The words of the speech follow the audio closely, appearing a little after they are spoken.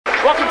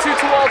Welcome to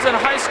Tualatin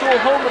High School,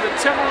 home of the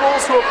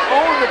Timberwolves, who have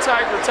owned the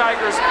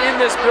Tigers in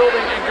this building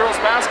in girls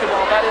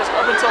basketball. That is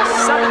up until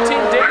 17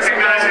 days ago,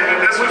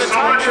 when the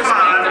Tigers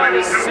eked out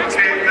a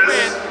 6-point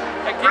win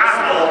against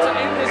Tualatin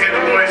in this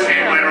building.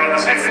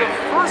 That's the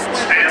first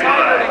win for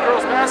Tigard in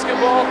girls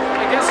basketball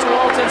against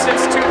Tualatin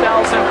since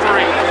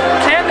 2003.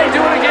 Can they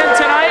do it again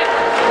tonight?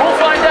 We'll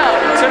find out.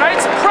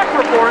 Tonight's prep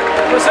report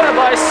presented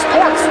by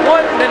Sports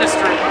One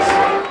Ministries.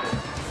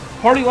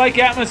 Party-like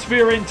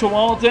atmosphere in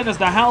Tualatin as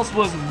the house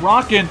was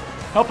rocking,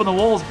 helping the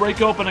Wolves break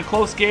open a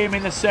close game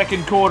in the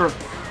second quarter.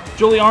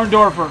 Julie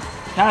Arndorfer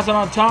has it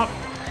on top,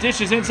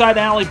 dishes inside to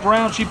Allie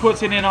Brown. She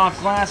puts it in off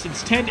glass.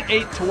 It's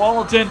 10-8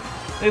 Tualatin.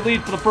 They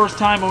lead for the first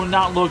time and will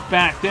not look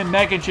back. Then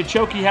Megan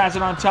Chichoki has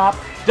it on top,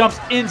 dumps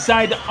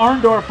inside to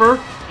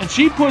Arndorfer, and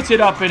she puts it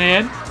up and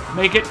in.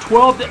 Make it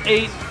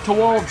 12-8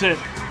 Tualatin.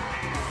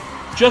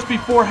 Just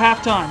before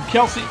halftime,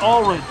 Kelsey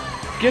Allred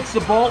gets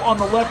the ball on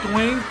the left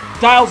wing,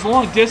 dials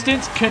long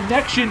distance,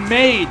 connection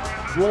made.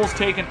 Wolves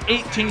take an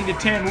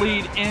 18-10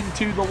 lead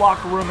into the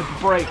locker room at the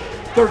break.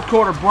 Third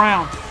quarter,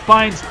 Brown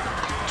finds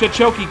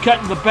Chichoki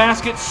cutting the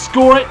basket,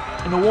 score it,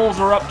 and the Wolves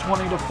are up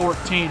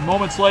 20-14.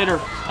 Moments later,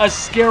 a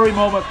scary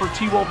moment for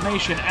T-Wolf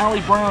Nation.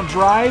 Allie Brown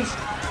drives,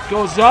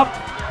 goes up,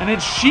 and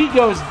then she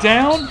goes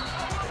down.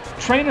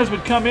 Trainers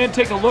would come in,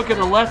 take a look at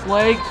her left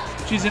leg.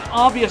 She's in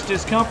obvious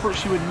discomfort.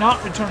 She would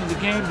not return to the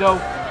game, though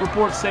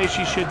reports say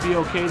she should be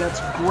okay. That's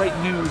great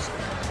news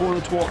for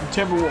the Tualatin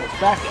Timberwolves.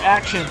 Back to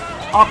action.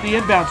 Off the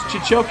inbounds,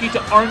 Chichoki to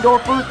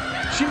Arndorfer.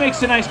 She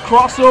makes a nice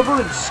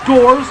crossover and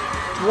scores.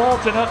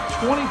 Tualatin up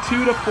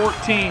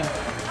 22-14.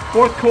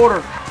 Fourth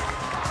quarter,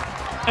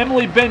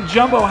 Emily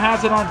Ben-Jumbo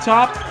has it on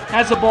top,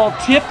 has the ball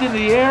tipped in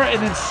the air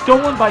and then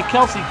stolen by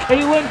Kelsey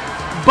Kalin.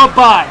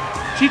 Bye-bye.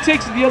 She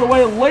takes it the other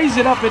way, lays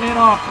it up and in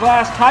off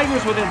glass.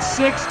 Tigers within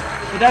 6,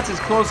 but that's as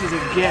close as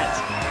it gets.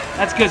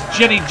 That's because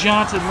Jenny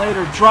Johnson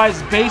later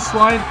drives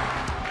baseline,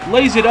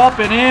 lays it up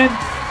and in,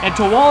 and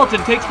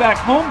Tualatin takes back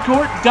home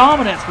court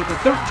dominance with a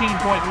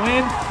 13-point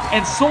win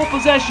and sole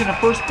possession of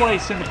first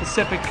place in the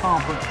Pacific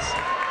Conference.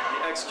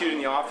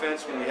 Executing the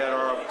offense when we had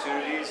our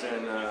opportunities,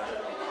 and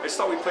I just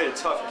thought we played a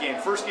tough game.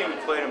 First game we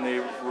played them, they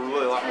were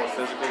really a lot more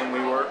physical than we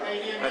were.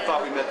 And I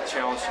thought we met the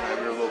challenge tonight.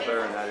 We were a little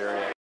better in that area.